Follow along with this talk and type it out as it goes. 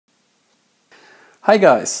Hi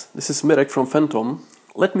guys, this is Mirek from Phantom.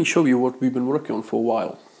 Let me show you what we've been working on for a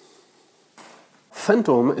while.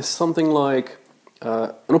 Phantom is something like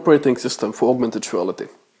an operating system for augmented reality.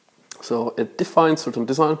 So it defines certain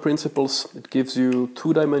design principles, it gives you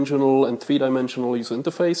two-dimensional and three-dimensional user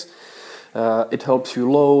interface. It helps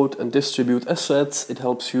you load and distribute assets, it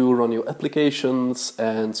helps you run your applications,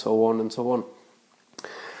 and so on and so on.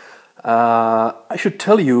 I should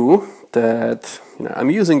tell you that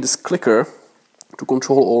I'm using this clicker to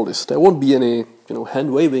control all this. There won't be any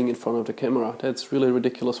hand waving in front of the camera. That's really a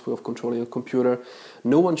ridiculous way of controlling a computer.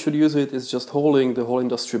 No one should use it. It's just holding the whole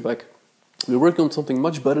industry back. We're working on something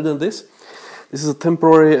much better than this. This is a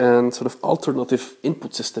temporary and sort of alternative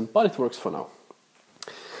input system, but it works for now.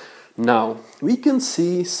 Now, we can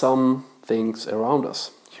see some things around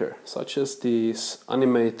us here, such as these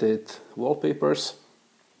animated wallpapers.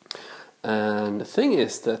 And the thing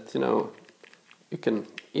is that, you can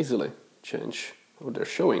easily change what they're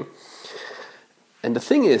showing. And the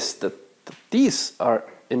thing is that these are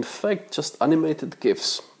in fact just animated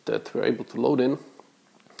GIFs that we're able to load in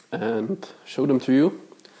and show them to you.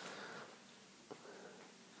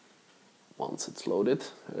 Once it's loaded,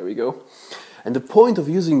 there we go. And the point of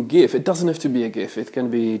using GIF, it doesn't have to be a GIF, it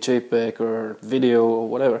can be JPEG or video or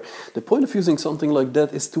whatever. The point of using something like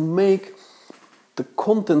that is to make the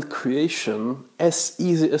content creation as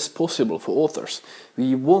easy as possible for authors.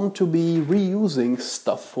 We want to be reusing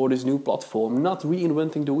stuff for this new platform, not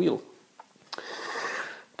reinventing the wheel.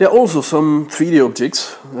 There are also some 3D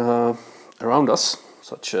objects around us,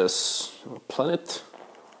 such as a planet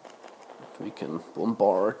that we can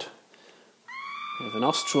bombard. We have an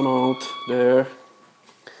astronaut there.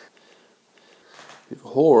 We have a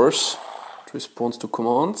horse that responds to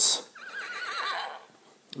commands.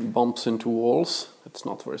 Bumps into walls. It's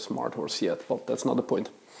not very smart horse yet, but that's not the point.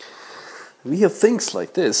 We have things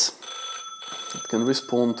like this that can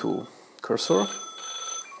respond to cursor.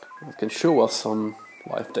 It can show us some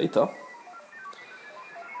live data.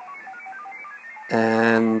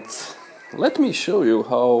 And let me show you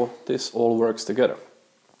how this all works together.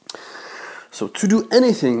 So to do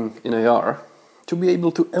anything in AR, to be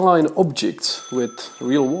able to align objects with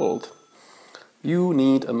real world, you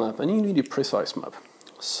need a map, and you need a precise map.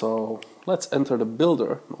 So let's enter the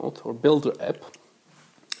builder mode or builder app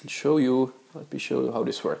and let me show you how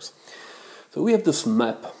this works. So we have this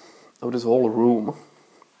map of this whole room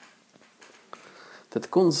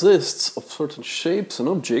that consists of certain shapes and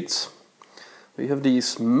objects. We have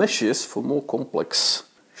these meshes for more complex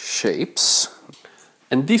shapes.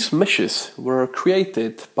 And these meshes were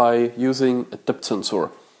created by using a depth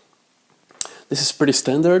sensor. This is pretty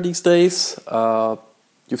standard these days.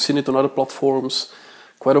 You've seen it on other platforms.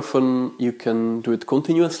 Quite often you can do it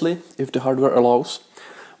continuously if the hardware allows,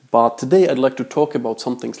 but today I'd like to talk about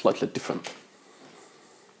something slightly different.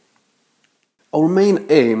 Our main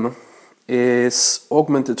aim is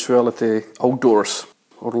augmented reality outdoors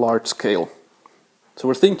or large scale. So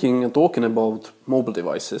we're thinking and talking about mobile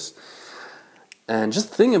devices, and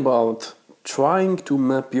just think about trying to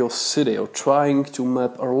map your city or trying to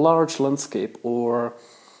map a large landscape or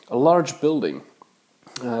a large building.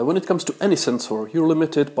 When it comes to any sensor, you're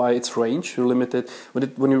limited by its range. You're limited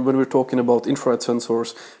when we're talking about infrared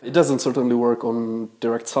sensors. It doesn't certainly work on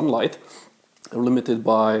direct sunlight. You're limited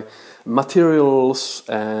by materials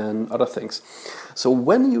and other things. So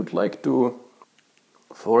when you'd like to,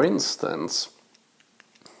 for instance,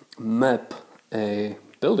 map a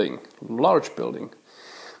building, large building,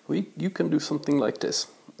 you can do something like this.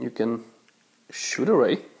 You can shoot a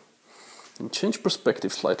ray and change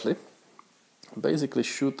perspective slightly. Basically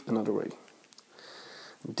shoot another ray.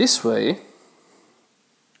 This way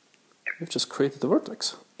you've just created a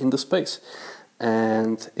vertex in the space,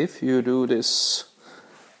 and if you do this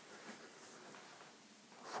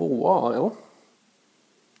for a while,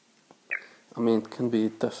 it can be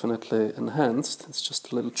definitely enhanced. It's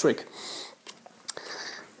just a little trick.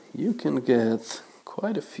 You can get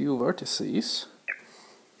quite a few vertices.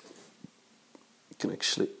 You can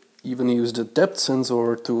actually even use the depth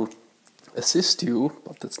sensor to assist you,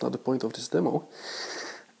 but that's not the point of this demo.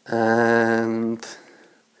 And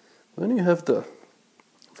when you have the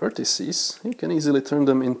vertices, you can easily turn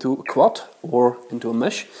them into a quad or into a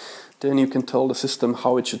mesh. Then you can tell the system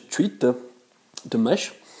how it should treat the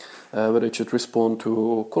mesh, whether it should respond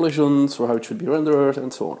to collisions or how it should be rendered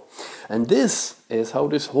and so on. And this is how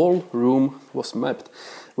this whole room was mapped.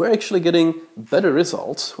 We're actually getting better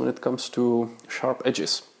results when it comes to sharp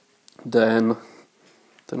edges than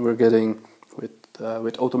we're getting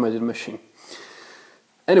with automated meshing.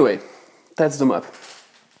 Anyway, that's the map.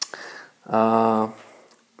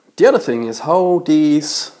 The other thing is how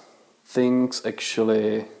these things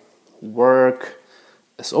actually work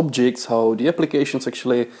as objects, how the applications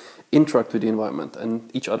actually interact with the environment and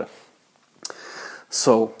each other.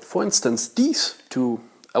 So, for instance, these two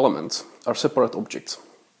elements are separate objects.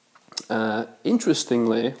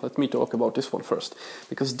 Interestingly, let me talk about this one first,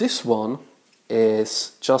 because this one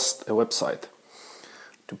is just a website.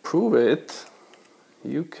 To prove it,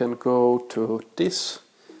 you can go to this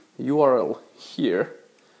URL here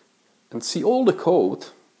and see all the code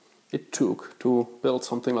it took to build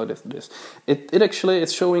something like this. It actually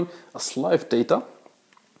is showing us live data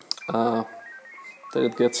that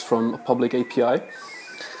it gets from a public API,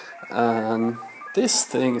 and this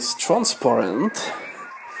thing is transparent,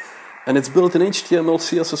 and it's built in HTML,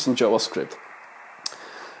 CSS, and JavaScript.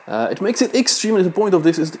 It makes it extremely, the point of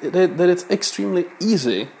this is that it's extremely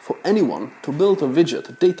easy for anyone to build a widget,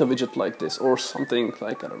 a data widget like this, or something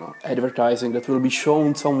like, I don't know, advertising that will be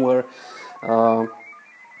shown somewhere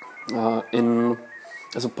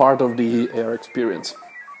as a part of the AR experience.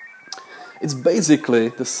 It's basically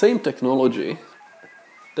the same technology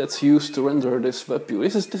that's used to render this web view.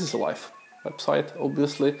 This is a live website,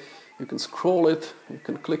 obviously. You can scroll it, you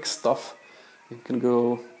can click stuff, you can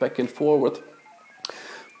go back and forward.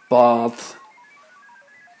 But,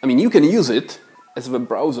 I mean, you can use it as a web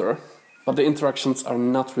browser, but the interactions are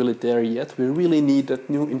not really there yet. We really need that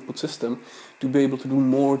new input system to be able to do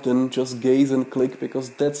more than just gaze and click, because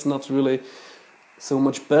that's not really so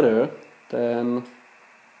much better than,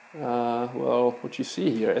 well, what you see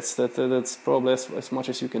here. That's probably as much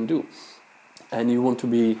as you can do. And you want to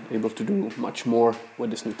be able to do much more with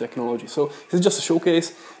this new technology. So this is just a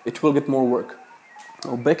showcase. It will get more work.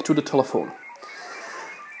 Now back to the telephone.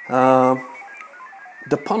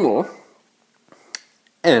 The panel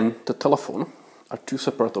and the telephone are two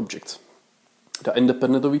separate objects. They're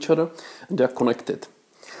independent of each other and they're connected.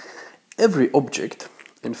 Every object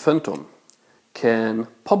in Phantom can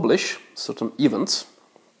publish certain events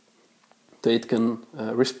that it can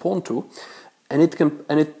respond to, and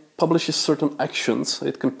it publishes certain actions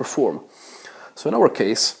it can perform. So in our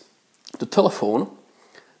case, the telephone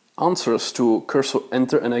answers to cursor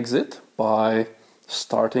enter and exit by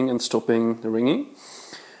starting and stopping the ringing,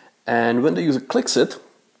 and when the user clicks it,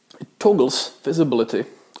 it toggles visibility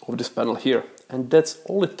of this panel here, and that's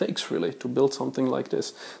all it takes really to build something like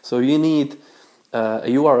this. So you need a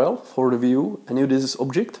URL for the view, and you need this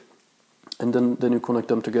object, and then you connect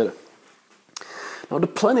them together. Now the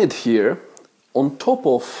planet here, on top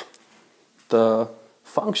of the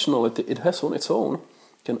functionality it has on its own,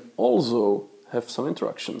 can also have some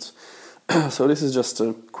interactions. So this is just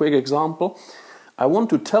a quick example. I want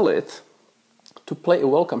to tell it to play a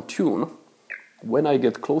welcome tune when I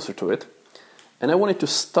get closer to it, and I want it to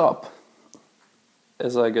stop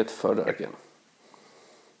as I get further again.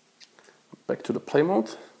 Back to the play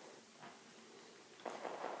mode.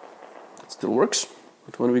 It still works,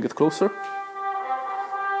 but when we get closer,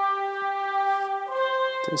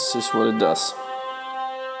 this is what it does.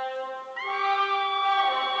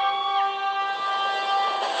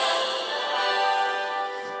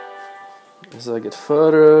 As I get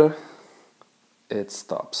further, it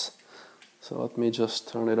stops. So let me just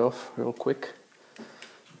turn it off real quick.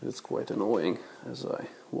 It's quite annoying as I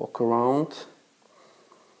walk around.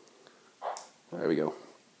 There we go.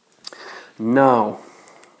 Now,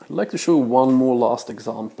 I'd like to show one more last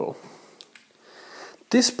example.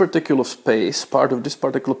 This particular space, this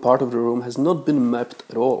particular part of the room, has not been mapped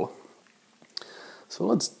at all. So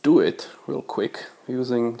let's do it real quick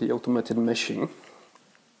using the automated meshing.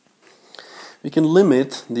 We can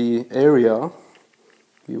limit the area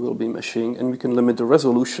we will be meshing, and we can limit the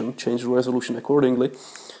resolution, change the resolution accordingly,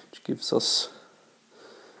 which gives us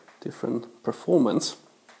different performance.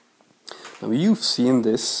 Now you've seen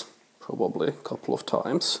this probably a couple of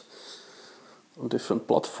times on different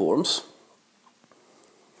platforms.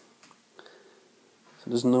 So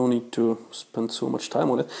there's no need to spend so much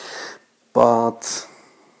time on it, but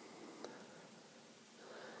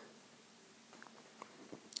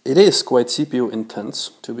it is quite CPU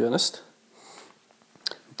intense, to be honest.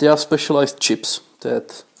 There are specialized chips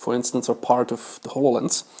that, for instance, are part of the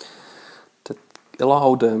HoloLens that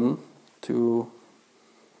allow them to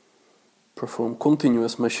perform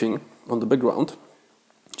continuous meshing on the background,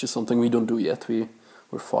 which is something we don't do yet.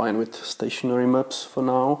 We're fine with stationary maps for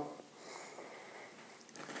now,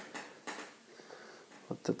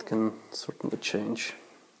 but that can certainly change.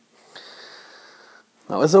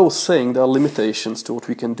 Now, as I was saying, there are limitations to what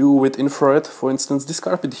we can do with infrared. For instance, this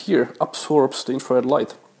carpet here absorbs the infrared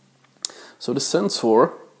light. So the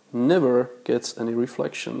sensor never gets any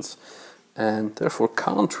reflections and therefore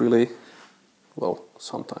can't really, well,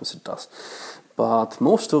 sometimes it does, but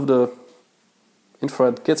most of the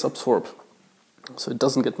infrared gets absorbed, so it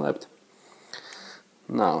doesn't get mapped.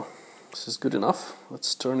 Now, this is good enough.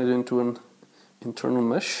 Let's turn it into an internal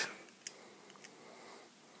mesh.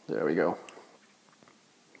 There we go.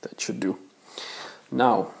 That should do.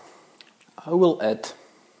 Now, I will add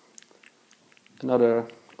another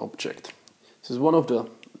object. This is one of the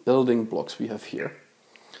building blocks we have here.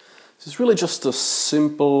 This is really just a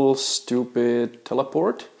simple, stupid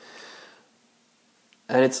teleport.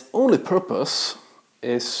 And its only purpose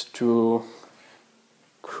is to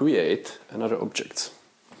create another object.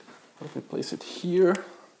 Let me place it here.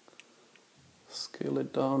 Scale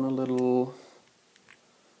it down a little.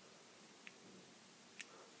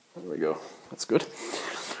 There we go. That's good.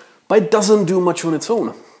 But it doesn't do much on its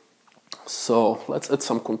own. So let's add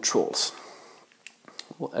some controls.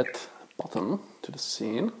 We'll add a button to the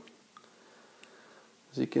scene.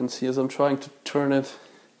 As you can see, as I'm trying to turn it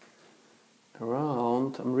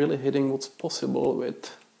around, I'm really hitting what's possible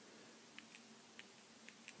with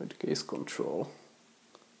gaze control.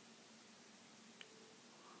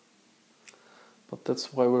 But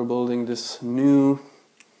that's why we're building this new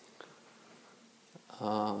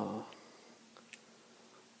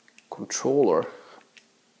controller.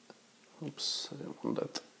 Oops, I don't want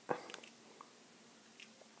that.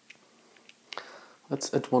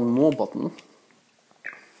 Let's add one more button.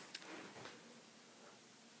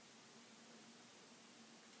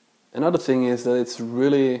 Another thing is that it's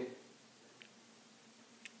really,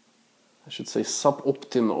 I should say,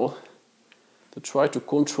 suboptimal to try to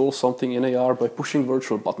control something in AR by pushing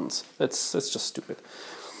virtual buttons. That's just stupid.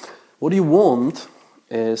 What you want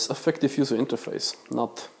is effective user interface,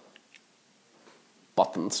 not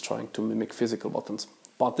buttons trying to mimic physical buttons.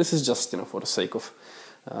 But this is just, for the sake of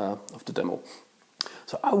the demo.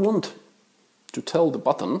 So I want to tell the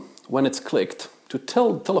button when it's clicked to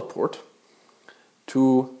tell the teleport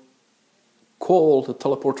to call the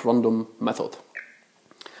teleport random method.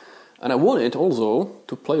 And I want it also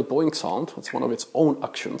to play a boing sound. That's one of its own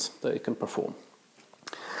actions that it can perform.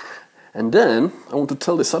 And then I want to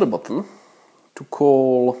tell this other button to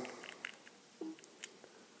call,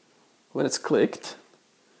 when it's clicked,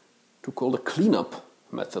 to call the cleanup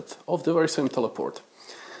method of the very same teleport.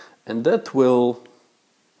 And that will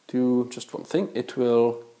do just one thing. It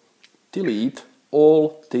will delete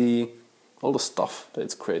all the stuff that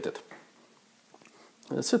it's created.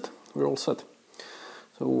 And that's it. We're all set.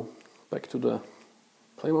 So back to the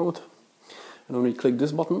play mode. And when we click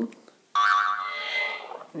this button,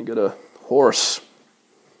 we get a horse.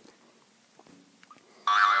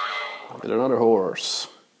 Get another horse.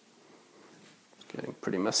 It's getting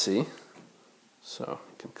pretty messy. So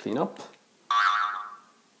you can clean up.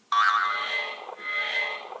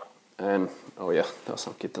 And oh yeah, there are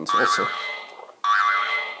some kittens also.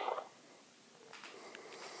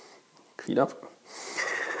 Clean up.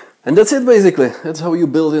 And that's it basically. That's how you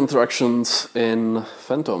build interactions in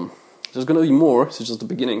Phantom. There's gonna be more, this is just the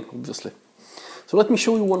beginning, obviously. So let me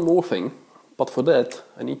show you one more thing, but for that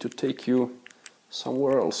I need to take you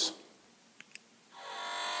somewhere else.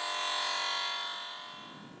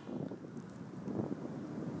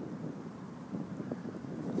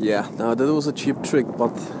 Yeah, now that was a cheap trick,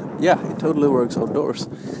 but yeah, it totally works outdoors.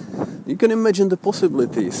 You can imagine the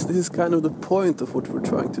possibilities. This is kind of the point of what we're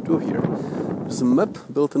trying to do here. There's a map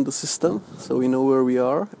built in the system, so we know where we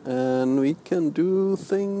are, and we can do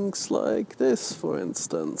things like this, for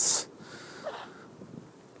instance.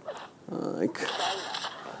 Like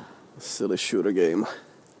a silly shooter game.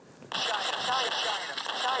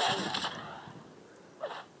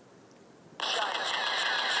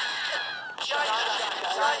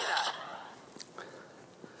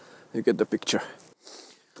 You get the picture.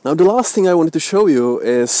 Now the last thing I wanted to show you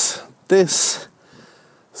is this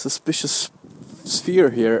suspicious sphere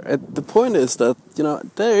here. And the point is that,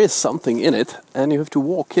 there is something in it and you have to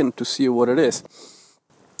walk in to see what it is.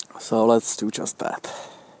 So let's do just that.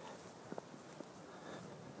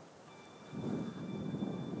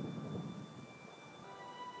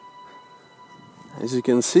 As you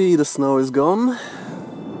can see, the snow is gone.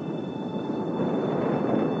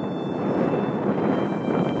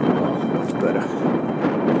 Better.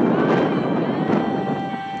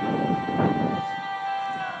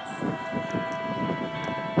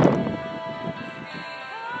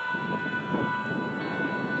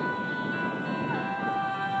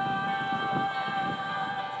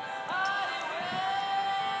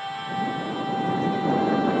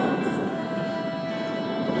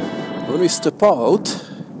 When we step out,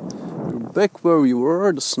 we're back where we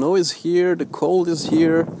were. The snow is here, the cold is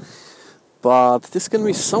here. But this can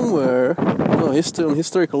be somewhere, on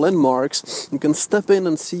historical landmarks. You can step in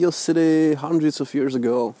and see your city hundreds of years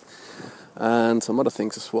ago. and some other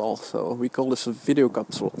things as well. So we call this a video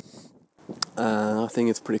capsule. I think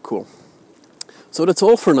it's pretty cool. So that's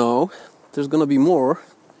all for now. There's gonna be more,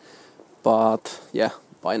 but yeah,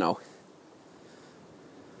 bye now.